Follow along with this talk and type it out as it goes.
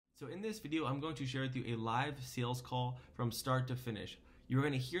So in this video, I'm going to share with you a live sales call from start to finish. You're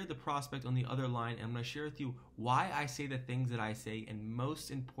going to hear the prospect on the other line, and I'm going to share with you why I say the things that I say, and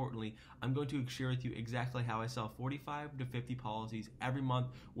most importantly, I'm going to share with you exactly how I sell 45 to 50 policies every month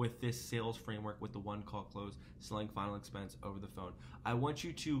with this sales framework with the one call close, selling final expense over the phone. I want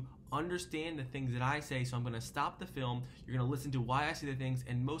you to understand the things that I say, so I'm going to stop the film. You're going to listen to why I say the things,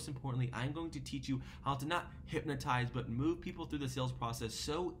 and most importantly, I'm going to teach you how to not hypnotize, but move people through the sales process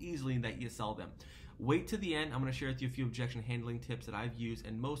so easily that you sell them. Wait to the end. I'm going to share with you a few objection handling tips that I've used,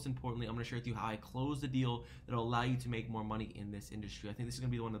 and most importantly, I'm going to share with you how I close the deal that will allow you to make more money in this industry. I think this is going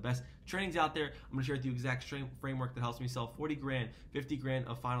to be one of the best trainings out there. I'm going to share with you exact framework that helps me sell 40 grand, 50 grand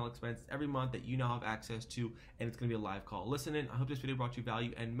of final expense every month that you now have access to, and it's going to be a live call. Listen in. I hope this video brought you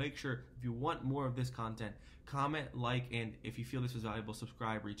value, and make sure if you want more of this content, comment, like, and if you feel this was valuable,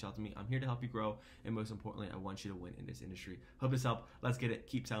 subscribe, reach out to me. I'm here to help you grow, and most importantly, I want you to win in this industry. Hope this helped. Let's get it.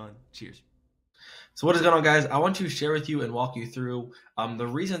 Keep selling. Cheers. So what is going on, guys? I want to share with you and walk you through the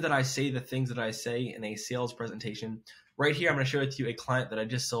reason that I say the things that I say in a sales presentation. Right here, I'm going to share with you a client that I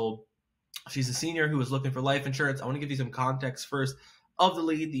just sold. She's a senior who is looking for life insurance. I want to give you some context first of the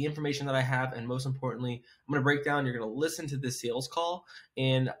lead, the information that I have, and most importantly, I'm going to break down. You're going to listen to this sales call,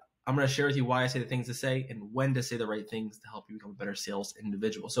 and I'm going to share with you why I say the things to say and when to say the right things to help you become a better sales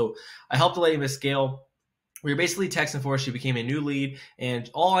individual. So I helped the lady, Miss Gail. We were basically texting for her. She became a new lead, and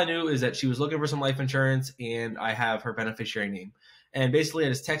all I knew is that she was looking for some life insurance, and I have her beneficiary name. And basically, I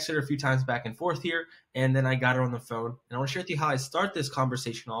just texted her a few times back and forth here, and then I got her on the phone. And I want to share with you how I start this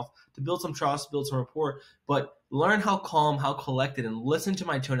conversation off to build some trust, build some rapport, but learn how calm, how collected, and listen to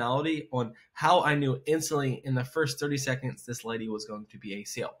my tonality on how I knew instantly in the first 30 seconds this lady was going to be a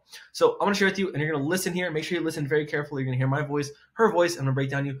sale. So I'm going to share with you, and you're going to listen here. Make sure you listen very carefully. You're going to hear my voice, her voice, and I'm going to break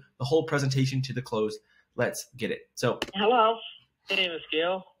down you the whole presentation to the close. Let's get it. So, hello. Hey, Miss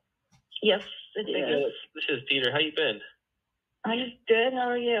Gail. Yes, it is. This is Peter. How you been? I'm good. How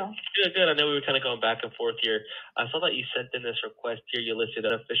are you? Good. I know we were kind of going back and forth here. I saw that you sent in this request here. You listed a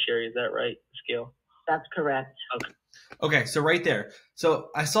beneficiary. Is that right, Miss Gail? That's correct. Okay, so right there. So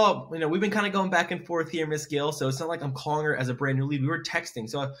I saw, we've been kind of going back and forth here, Miss Gail. So it's not like I'm calling her as a brand new lead. We were texting.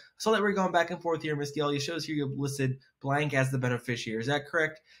 So I saw that we're going back and forth here, Miss Gail. It shows here you listed blank as the beneficiary. Is that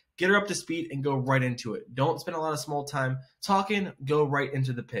correct? Get her up to speed and go right into it. Don't spend a lot of small time talking. Go right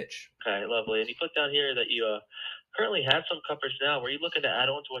into the pitch. Okay, lovely. And you put down here that you currently have some coverage now. Were you looking to add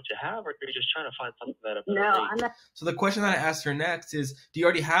on to what you have, or are you just trying to find something that I'm not. So the question that I asked her next is, do you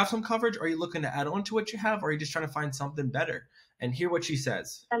already have some coverage? Or are you looking to add on to what you have, or are you just trying to find something better? And hear what she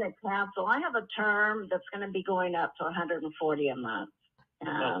says. And it's cancel. I have a term that's going to be going up to $140 a month.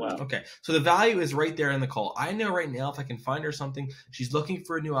 Oh, wow. Okay, so the value is right there in the call. I know right now if I can find her something, she's looking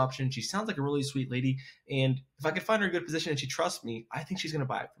for a new option. She sounds like a really sweet lady. And if I can find her a good position and she trusts me, I think she's going to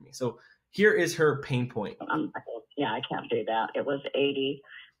buy it for me. So here is her pain point. Yeah, I can't do that. It was 80.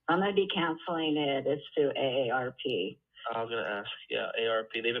 I'm going to be canceling it. It's through AARP. I was going to ask. Yeah, AARP.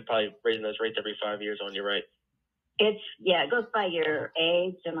 They've been probably raising those rates every 5 years on you, right? It goes by your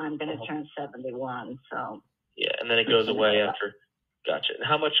age, and I'm going to turn 71. So yeah, and then it goes away after. Gotcha. And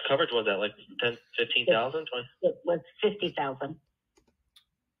how much coverage was that? Like 10, 15,000, 20? It was 50,000.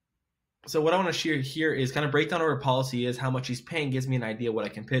 So what I want to share here is kind of break down what her policy is, how much she's paying, gives me an idea what I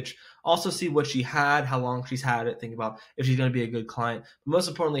can pitch. Also see what she had, how long she's had it, think about if she's going to be a good client. But most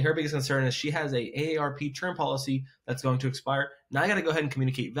importantly, her biggest concern is she has a AARP term policy that's going to expire. Now I got to go ahead and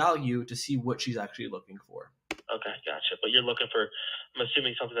communicate value to see what she's actually looking for. Okay, gotcha. But you're looking for, I'm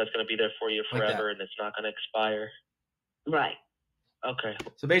assuming something that's going to be there for you forever and it's not going to expire. Right. Okay.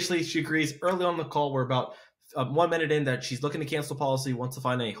 So basically, she agrees early on the call. We're about 1 minute in that she's looking to cancel policy, wants to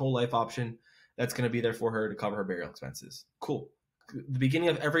find a whole life option that's going to be there for her to cover her burial expenses. Cool. The beginning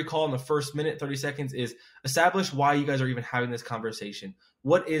of every call in the first minute, 30 seconds is establish why you guys are even having this conversation.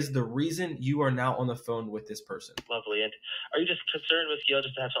 What is the reason you are now on the phone with this person? Lovely. And are you just concerned with Gail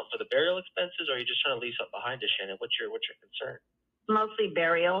just to have something for the burial expenses, or are you just trying to leave something behind us, Shannon? What's your concern? Mostly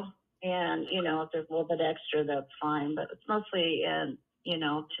burial. And, if there's a little bit extra, that's fine. But it's mostly,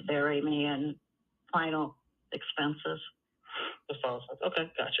 to bury me and final expenses.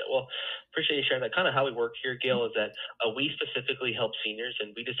 Okay, gotcha. Well, appreciate you sharing that. Kind of how we work here, Gail, is that we specifically help seniors,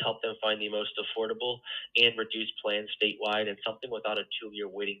 and we just help them find the most affordable and reduced plans statewide, and something without a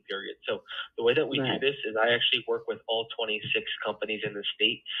 2-year waiting period. So the way that we do this is I actually work with all 26 companies in the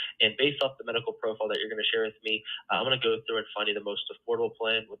state, and based off the medical profile that you're going to share with me, I'm going to go through and find you the most affordable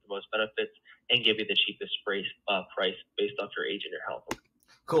plan with the most benefits and give you the cheapest price based off your age and your health.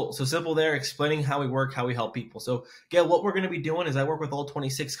 Cool. So simple there, explaining how we work, how we help people. So Gail, what we're going to be doing is I work with all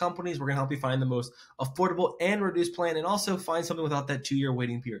 26 companies. We're going to help you find the most affordable and reduced plan, and also find something without that 2-year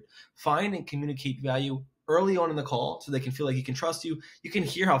waiting period. Find and communicate value early on in the call so they can feel like you can trust you. You can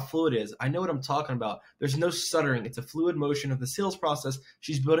hear how fluid it is. I know what I'm talking about. There's no stuttering. It's a fluid motion of the sales process.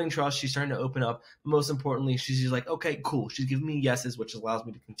 She's building trust. She's starting to open up. Most importantly, she's just like, okay, cool. She's giving me yeses, which allows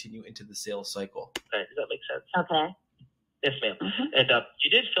me to continue into the sales cycle. Okay, does that make sense? Okay. Yes, ma'am. Mm-hmm. And you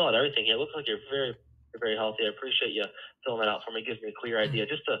did fill out everything here. It looks like you're very, very healthy. I appreciate you filling that out for me. It gives me a clear idea.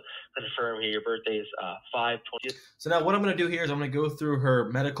 Just to confirm here, your birthday is 5/20. So now what I'm going to do here is I'm going to go through her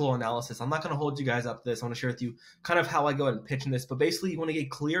medical analysis. I'm not going to hold you guys up to this. I want to share with you kind of how I go and pitch in this. But basically, you want to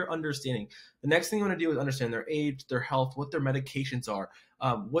get clear understanding. The next thing you want to do is understand their age, their health, what their medications are,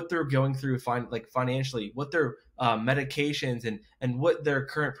 what they're going through financially, what their medications and what they're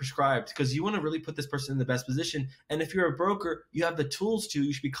current prescribed, because you want to really put this person in the best position. And if you're a broker, you have the tools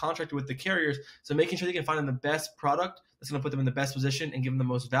you should be contracted with the carriers. So making sure they can find them the best product that's going to put them in the best position and give them the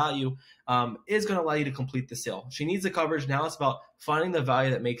most value is going to allow you to complete the sale. She needs the coverage. Now it's about finding the value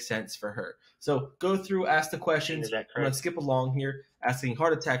that makes sense for her. So go through, ask the questions. Is that correct? I'm going to skip along here, asking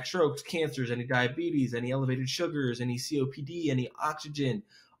heart attack, strokes, cancers, any diabetes, any elevated sugars, any COPD, any oxygen.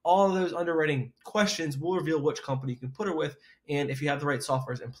 All of those underwriting questions will reveal which company you can put her with. And if you have the right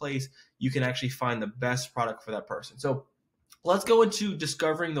softwares in place, you can actually find the best product for that person. So let's go into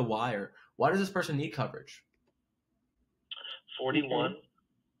discovering the wire. Why does this person need coverage?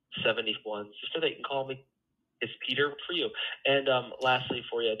 4171. Just so they can call me. It's Peter for you. And lastly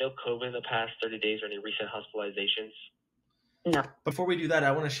for you, no COVID in the past 30 days or any recent hospitalizations? No. Before we do that,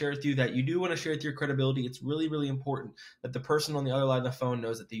 I want to share with you that you do want to share with your credibility. It's really, really important that the person on the other line of the phone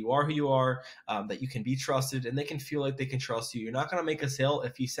knows that you are who you are, that you can be trusted, and they can feel like they can trust you. You're not going to make a sale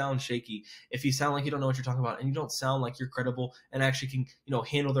if you sound shaky, if you sound like you don't know what you're talking about, and you don't sound like you're credible and actually can,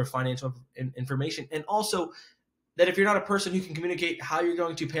 handle their financial information. And also that if you're not a person who can communicate how you're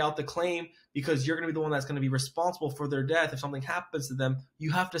going to pay out the claim, because you're going to be the one that's going to be responsible for their death if something happens to them,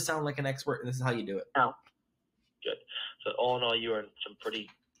 you have to sound like an expert, and this is how you do it. No. Good. So all in all, you are in some pretty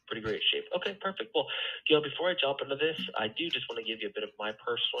great shape. Okay, perfect. Well, Gail, before I jump into this, I do just want to give you a bit of my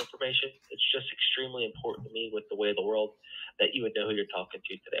personal information. It's just extremely important to me with the way of the world that you would know who you're talking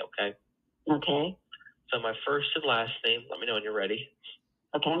to today, okay? Okay. So my first and last name, let me know when you're ready.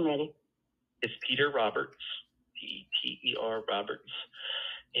 Okay, I'm ready. It's Peter Roberts, Peter Roberts.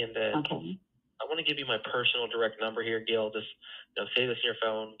 And okay. I want to give you my personal direct number here, Gail. Just save this in your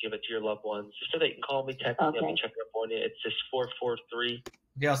phone, give it to your loved ones, just so they can call me, text me, I'll be checking up on you. It's just 443.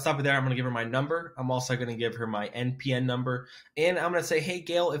 Okay, I'll stop it there. I'm going to give her my number. I'm also going to give her my NPN number. And I'm going to say, hey,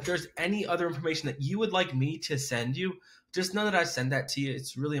 Gail, if there's any other information that you would like me to send you, just know that I send that to you.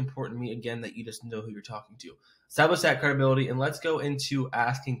 It's really important to me, again, that you just know who you're talking to. Establish that credibility, and let's go into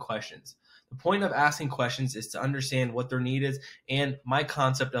asking questions. The point of asking questions is to understand what their need is, and my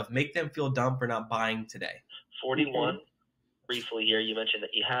concept of make them feel dumb for not buying today. 41. Briefly here, you mentioned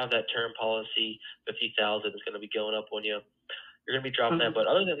that you have that term policy, 50,000 is going to be going up on you. You're going to be dropping that, but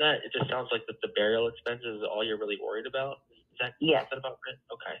other than that, it just sounds like the burial expenses is all you're really worried about. Is that about right?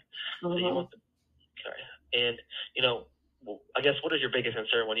 Okay. So you want okay. And I guess what is your biggest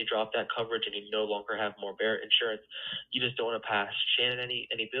concern when you drop that coverage and you no longer have more bear insurance? You just don't want to pass Shannon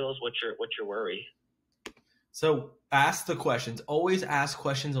any bills. What's your worry? So ask the questions. Always ask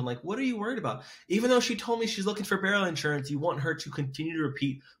questions on what are you worried about? Even though she told me she's looking for burial insurance, you want her to continue to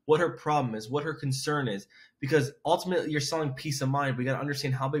repeat what her problem is, what her concern is, because ultimately you're selling peace of mind. We got to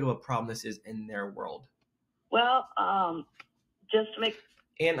understand how big of a problem this is in their world. Well, just to make.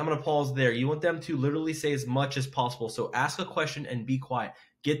 And I'm going to pause there. You want them to literally say as much as possible. So ask a question and be quiet.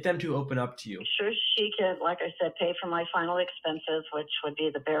 Get them to open up to you. Sure, she could, like I said, pay for my final expenses, which would be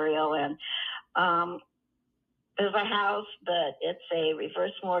the burial. And there's a house, but it's a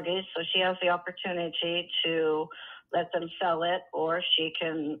reverse mortgage, so she has the opportunity to let them sell it, or she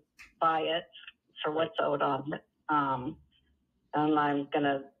can buy it for what's owed on it. And I'm going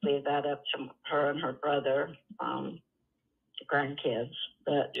to leave that up to her and her brother, grandkids.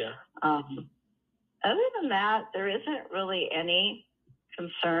 But other than that, there isn't really any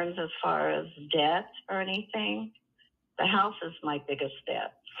concerns as far as debt or anything. The house is my biggest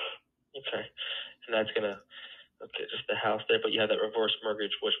debt. Okay. And that's going to, just the house there, but you have that reverse mortgage,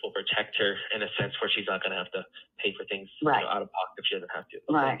 which will protect her in a sense where she's not going to have to pay for things out of pocket if she doesn't have to.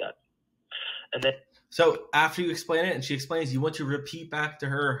 Right. Like that. And then So after you explain it and she explains, you want to repeat back to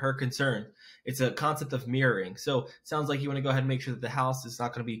her her concern. It's a concept of mirroring. So it sounds like you want to go ahead and make sure that the house is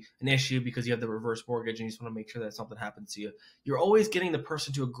not going to be an issue because you have the reverse mortgage and you just want to make sure that something happens to you. You're always getting the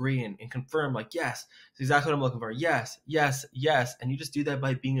person to agree and confirm, like, yes, it's exactly what I'm looking for. Yes, yes, yes. And you just do that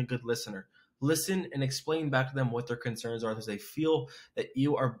by being a good listener. Listen and explain back to them what their concerns are, because they feel that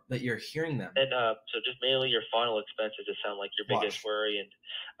you're hearing them. And so just mainly your final expenses just sound like your biggest worry,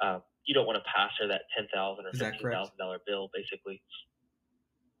 and you don't want to pass her that $10,000 or $15,000 bill, basically.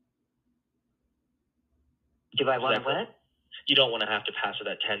 Do I want to what? You don't want to have to pass her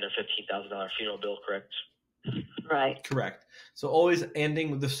that $10,000 or $15,000 funeral bill, correct? Right. Correct. So always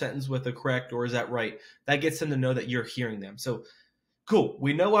ending the sentence with a correct or is that right? That gets them to know that you're hearing them. So cool.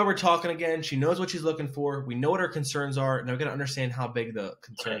 We know why we're talking again. She knows what she's looking for. We know what her concerns are, and we're going to understand how big the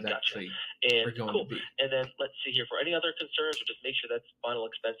concerns actually are going to be. And then let's see here. For any other concerns, or just make sure that final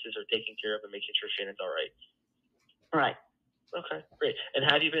expenses are taken care of and making sure Shannon's all right. Right. Okay, great. And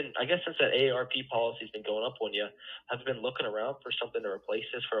have you been, I guess since that AARP policy's been going up on you, have you been looking around for something to replace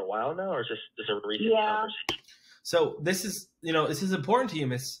this for a while now, or is this a recent conversation? So this is important to you,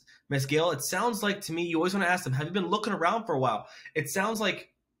 Miss Gail. It sounds like to me you always want to ask them, have you been looking around for a while? It sounds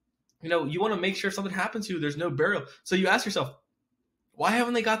like, you want to make sure if something happens to you, there's no burial. So you ask yourself, why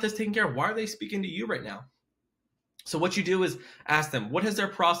haven't they got this taken care of? Why are they speaking to you right now? So what you do is ask them, what has their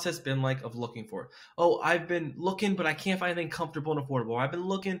process been like of looking for? Oh, I've been looking, but I can't find anything comfortable and affordable. I've been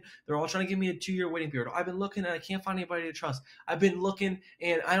looking, they're all trying to give me a 2-year waiting period. I've been looking and I can't find anybody to trust. I've been looking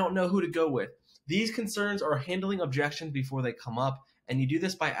and I don't know who to go with. These concerns are handling objections before they come up. And you do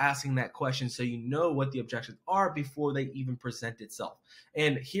this by asking that question so you know what the objections are before they even present itself.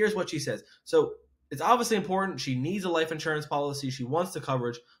 And here's what she says. So it's obviously important. She needs a life insurance policy. She wants the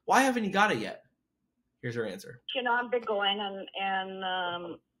coverage. Why haven't you got it yet? Here's her answer. I've been going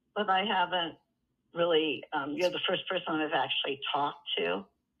but I haven't really, you're the first person I've actually talked to.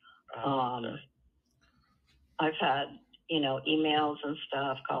 I've had, emails and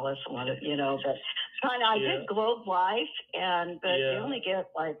stuff, call us, but I did Globe Life, but you only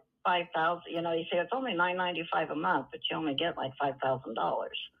get like $5,000. You say it's only $9.95 a month, but you only get like $5,000.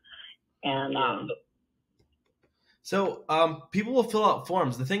 And so people will fill out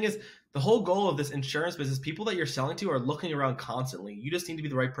forms. The thing is, the whole goal of this insurance business, people that you're selling to are looking around constantly. You just need to be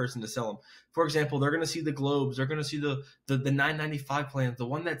the right person to sell them. For example, they're going to see the Globes. They're going to see the $9.95 plan, the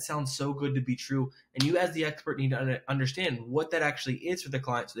one that sounds so good to be true. And you as the expert need to understand what that actually is for the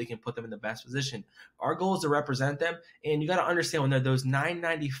client so they can put them in the best position. Our goal is to represent them. And you got to understand when they're those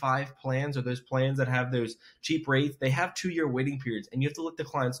 $9.95 plans or those plans that have those cheap rates, they have 2-year waiting periods. And you have to let the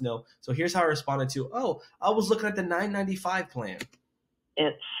clients know. So here's how I responded to, I was looking at the $9.95 plan.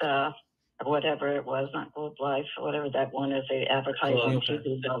 It's whatever it was, not Globe Life, whatever that one is. They advertise on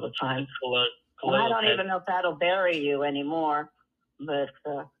TV all the time. And I don't even know if that'll bury you anymore. But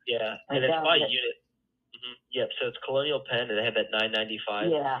yeah, and it's by unit. Mm-hmm. Yep. So it's Colonial Penn, and they have that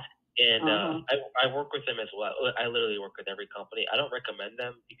 $9.95. Yeah. And I work with them as well. I literally work with every company. I don't recommend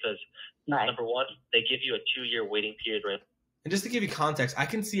them because number one, they give you a 2-year waiting period, right? And just to give you context, I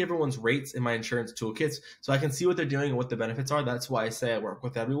can see everyone's rates in my insurance toolkits, so I can see what they're doing and what the benefits are. That's why I say I work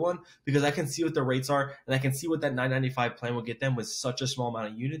with everyone, because I can see what the rates are, and I can see what that $9.95 plan will get them with such a small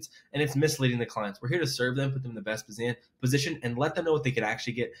amount of units, and it's misleading the clients. We're here to serve them, put them in the best position, and let them know what they could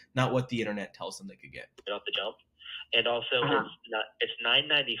actually get, not what the internet tells them they could get. Off the jump. And also, it's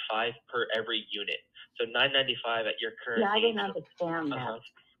 $9.95 per every unit. So $9.95 at your current. Yeah, I didn't understand that.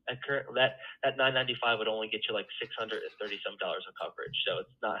 That $9.95 would only get you like $630 some of coverage, so it's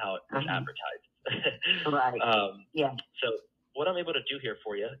not how it was advertised. Right. Yeah. So what I'm able to do here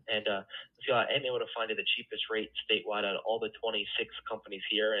for you, and I am able to find you the cheapest rate statewide out of all the 26 companies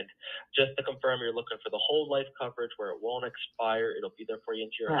here. And just to confirm, you're looking for the whole life coverage where it won't expire. It'll be there for you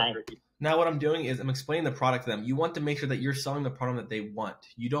into your 100 years. Now what I'm doing is I'm explaining the product to them. You want to make sure that you're selling the product that they want.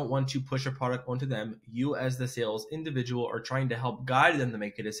 You don't want to push a product onto them. You as the sales individual are trying to help guide them to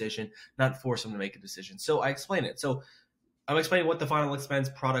make a decision, not force them to make a decision. So I explain it. So I'm explaining what the final expense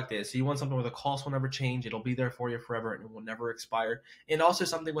product is. So you want something where the cost will never change. It'll be there for you forever and it will never expire. And also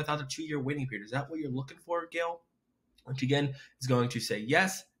something without a 2-year waiting period. Is that what you're looking for, Gail? Which again is going to say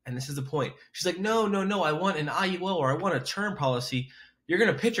yes. And this is the point. She's like, no, I want an IUL or I want a term policy. You're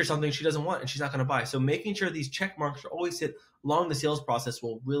going to pitch her something she doesn't want and she's not going to buy. So making sure these check marks are always hit along the sales process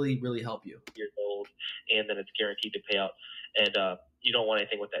will really, really help you. Years old, and then it's guaranteed to pay out. And you don't want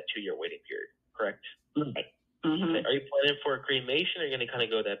anything with that 2-year waiting period, correct? Right. Mm-hmm. Are you planning for a cremation, or are you going to kind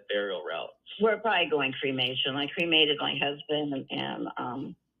of go that burial route? We're probably going cremation. I cremated my husband, and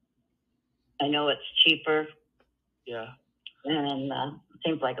I know it's cheaper. Yeah. And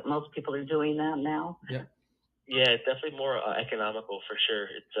seems like most people are doing that now. Yeah. Yeah, it's definitely more economical for sure.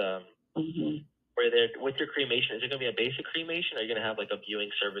 It's where there with your cremation, is it going to be a basic cremation, or are you going to have like a viewing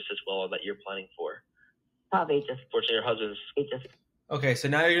service as well that you're planning for? Probably just. Fortunately, your husband's. Okay, so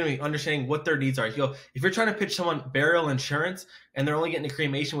now you're going to be understanding what their needs are. If you're trying to pitch someone burial insurance and they're only getting a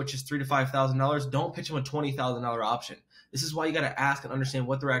cremation, which is $3,000 to $5,000, don't pitch them a $20,000 option. This is why you got to ask and understand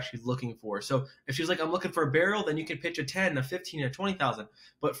what they're actually looking for. So if she's like, I'm looking for a burial, then you can pitch a 10, a 15, a 20,000.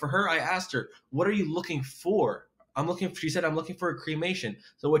 But for her, I asked her, what are you looking for? She said, I'm looking for a cremation,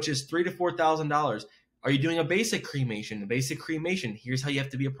 so which is $3,000 to $4,000. Are you doing a basic cremation? A basic cremation, here's how you have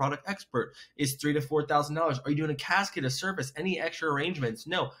to be a product expert, is $3,000 to $4,000. Are you doing a casket, a service, any extra arrangements?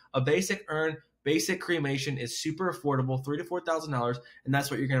 No, a basic urn, basic cremation is super affordable, $3,000 to $4,000, and that's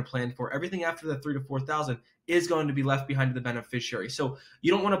what you're going to plan for. Everything after the $3,000 to $4,000 is going to be left behind to the beneficiary. So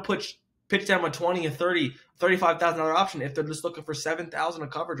you don't want to pitch them a $20,000, a $30,000, $35,000 option if they're just looking for $7,000 of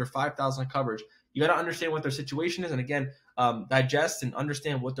coverage or $5,000 of coverage. You got to understand what their situation is, and again, digest and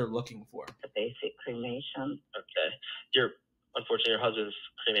understand what they're looking for. The basic cremation. Okay. Unfortunately, your husband's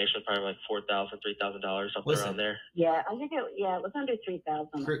cremation was probably like $4,000, $3,000, something around there. Yeah, I think it was under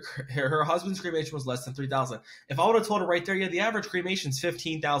 $3,000. Her husband's cremation was less than $3,000. If I would have told her right there, yeah, the average cremation is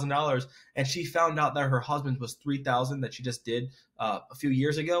 $15,000, and she found out that her husband was $3,000 that she just did a few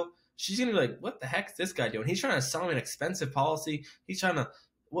years ago, she's gonna be like, "What the heck is this guy doing? He's trying to sell me an expensive policy. He's trying to."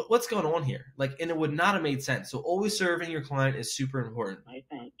 What's going on here? And it would not have made sense. So always serving your client is super important. I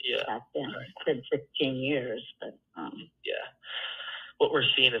think. Yeah. That's been 15 years, but. Yeah. What we're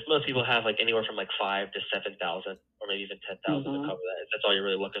seeing is most people have like anywhere from like 5,000 to 7,000, or maybe even 10,000 to cover that. That's all you're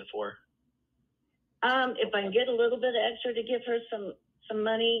really looking for. If I can get a little bit extra to give her some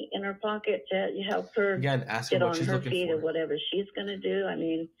money in her pocket to help her again, ask her get what on she's her looking feet for. or whatever she's going to do. I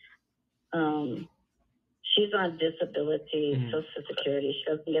mean, she's on disability, Social Security. She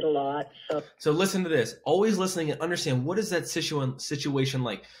doesn't get a lot. So listen to this. Always listening and understand what is that situation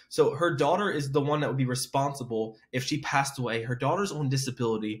like. So her daughter is the one that would be responsible if she passed away. Her daughter's on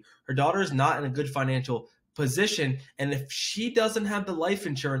disability. Her daughter is not in a good financial position. And if she doesn't have the life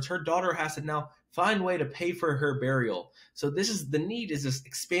insurance, her daughter has to now find a way to pay for her burial. So the need is just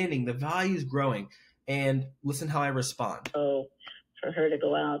expanding. The value is growing. And listen how I respond. So for her to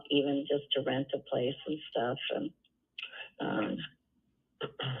go out even just to rent a place and stuff, and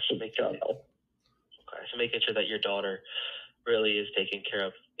she'd struggle. Okay, so making sure that your daughter really is taken care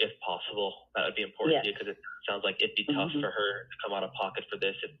of, if possible, that would be important to you, because it sounds like it'd be tough for her to come out of pocket for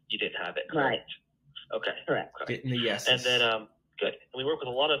this if you didn't have it. Right. Okay. Correct. Getting the yes. And then, good. And we work with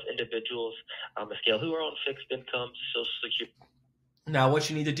a lot of individuals on the scale who are on fixed incomes, Social Security. Now, what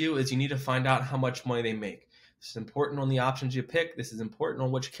you need to do is you need to find out how much money they make. This is important on the options you pick. This is important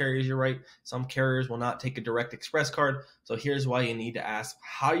on which carriers you write. Some carriers will not take a direct express card. So here's why you need to ask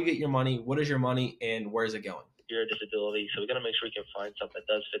how you get your money, what is your money, and where's it going? Your disability. So we got to make sure we can find something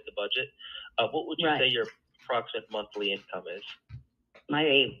that does fit the budget. What would you say your approximate monthly income is? My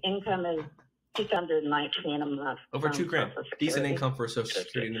income is $219 a month. Over $2,000. Decent income for a Social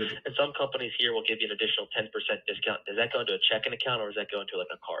Security individual. And some companies here will give you an additional 10% discount. Does that go into a checking account, or does that go into like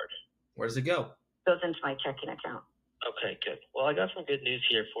a card? Where does it go? Goes into my checking account. Okay, good. Well, I got some good news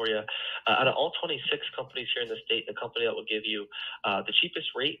here for you. Out of all 26 companies here in the state, the company that will give you the cheapest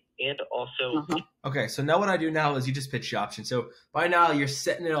rate and also... Okay, so now what I do now is you just pitch the option. So by now you're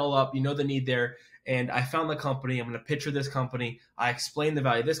setting it all up. You know the need there. And I found the company. I'm going to picture this company. I explain the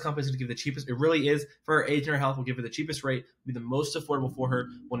value. This company is going to give the cheapest. It really is. For her age and her health, we'll give her the cheapest rate, be the most affordable for her,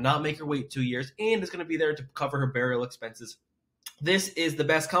 will not make her wait 2 years, and it's going to be there to cover her burial expenses. This is the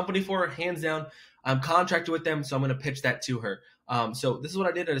best company for her, hands down. I'm contracted with them, so I'm going to pitch that to her. So this is what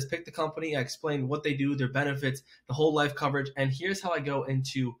I did. I just picked the company. I explained what they do, their benefits, the whole life coverage. And here's how I go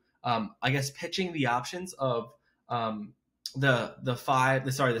into, pitching the options of the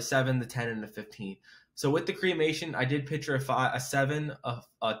 7, the 10, and the 15. So with the cremation, I did picture a 7,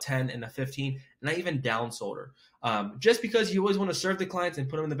 a 10, and a 15, and I even downsold her. Just because you always want to serve the clients and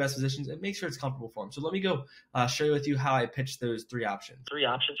put them in the best positions and make sure it's comfortable for them. So let me go share with you how I pitched those 3 options. 3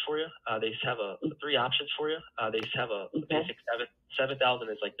 options for you. They have 3 options for you. They have a basic 7,000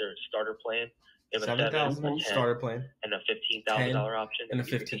 is like their starter plan. They have a 7,000 starter plan and a $15,000 option. And a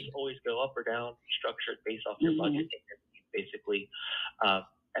 15. You can always go up or down, structured based off your budget. Basically,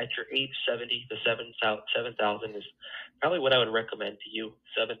 at your age 70, the 7,000 is probably what I would recommend to you.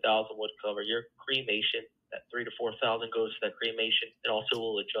 7,000 would cover your cremation. That 3,000 to 4,000 goes to that cremation. It also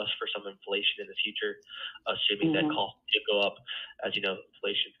will adjust for some inflation in the future, assuming that cost will go up. As you know,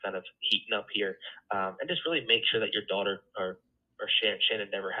 inflation's kind of heating up here, and just really make sure that your daughter or Shannon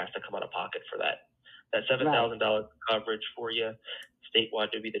never has to come out of pocket for that. That $7,000 coverage for you statewide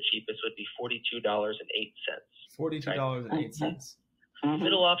would be the cheapest, would be $42.08. $42.08. Mhm.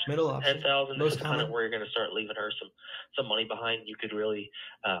 Middle option, Middle option. 10,000. This Most is kind common. of where you're going to start leaving her some money behind. You could really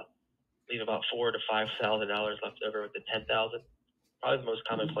leave about $4,000 to $5,000 left over with the 10,000. Probably the most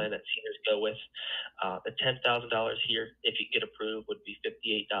common plan that seniors go with. The $10,000 here, if you get approved, would be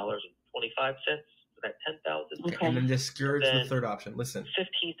 $58.25 for that 10,000. Okay. Okay. And then discourage the Then- third option. Listen,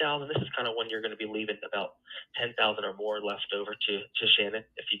 15,000. This is kind of when you're going to be leaving about 10,000 or more left over to Shannon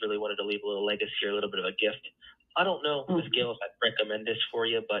if you really wanted to leave a little legacy or a little bit of a gift. I don't know, Ms. Gill, if I'd recommend this for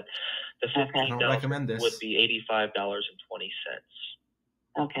you, but the Okay. I I don't 15,000 recommend this. would be $85.20.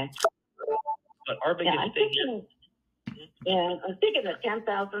 Okay. But our biggest Yeah, I'm thing here, thinking the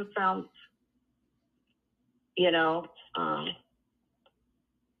 10,000 sounds,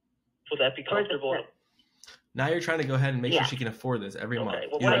 would that be or is it comfortable? the- now you're trying to go ahead and make Yeah. sure she can afford this every Okay, month.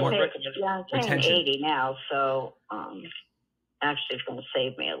 well, You what don't I want- would recommend, I'm paying Retention. 80 now, so actually it's going to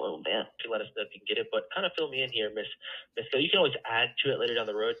save me a little bit. to let us know if you can get it, but kind of fill me in here, Miss Gill. You can always add to it later down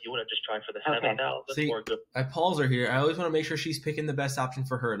the road. You want to just try for the Okay. 7,000 See, or go I pause her here. I always want to make sure she's picking the best option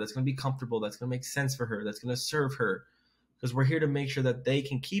for her. That's going to be comfortable. That's going to make sense for her. That's going to serve her. Because we're here to make sure that they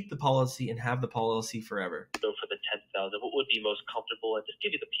can keep the policy and have the policy forever. for the 10,000? What would be most comfortable and just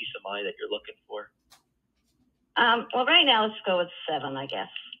give you the peace of mind that you're looking for? Well, right now let's go with 7, I guess,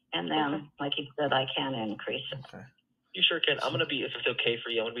 and then, Okay. like you said, I can increase it. Okay. You sure can. I'm gonna be, if it's okay for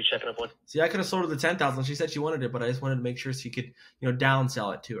you, I'm gonna be checking up on See, I could have sold her the 10,000. She said she wanted it, but I just wanted to make sure she could,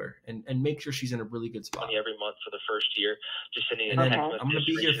 downsell it to her and make sure she's in a really good spot. money every month for the first year. Just sending you And a then text Okay. message, I'm gonna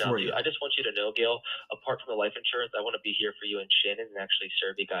be here reaching out for to you. I just want you to know, Gail, apart from the life insurance, I want to be here for you and Shannon and actually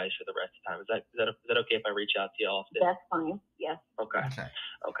serve you guys for the rest of the time. Is that okay if I reach out to you often? That's fine. Yes. Okay. Okay.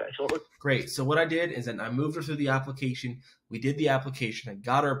 Okay. So what we're Great. So what I did is that I moved her through the application. We did the application. I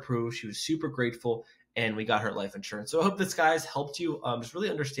got her approved. She was super grateful, and we got her life insurance. So I hope this, guys, helped you just really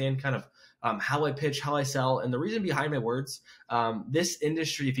understand kind of how I pitch, how I sell, and the reason behind my words. This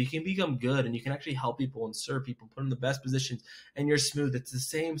industry, if you can become good and you can actually help people and serve people, put them in the best positions, and you're smooth, it's the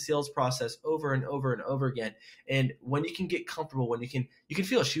same sales process over and over and over again. And when you can get comfortable, when you can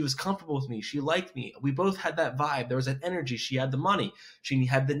feel she was comfortable with me, she liked me. We both had that vibe. There was that energy. She had the money. She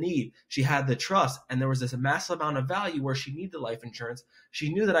had the need. She had the trust. And there was this massive amount of value where she needed the life insurance.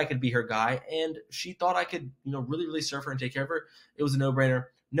 She knew that I could be her guy, and she thought I could, really, really serve her and take care of her. It was a no-brainer.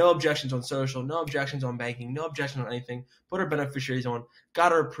 No objections on social, no objections on banking, no objections on anything. Put her beneficiaries on,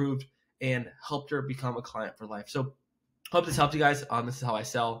 got her approved, and helped her become a client for life. So hope this helped you guys. This is how I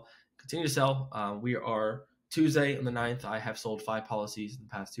sell. Continue to sell. We are Tuesday on the 9th. I have sold 5 policies in the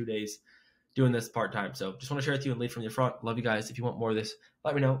past 2 days doing this part-time. So just want to share with you and lead from the front. Love you guys. If you want more of this,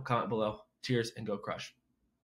 let me know. Comment below. Cheers and go crush.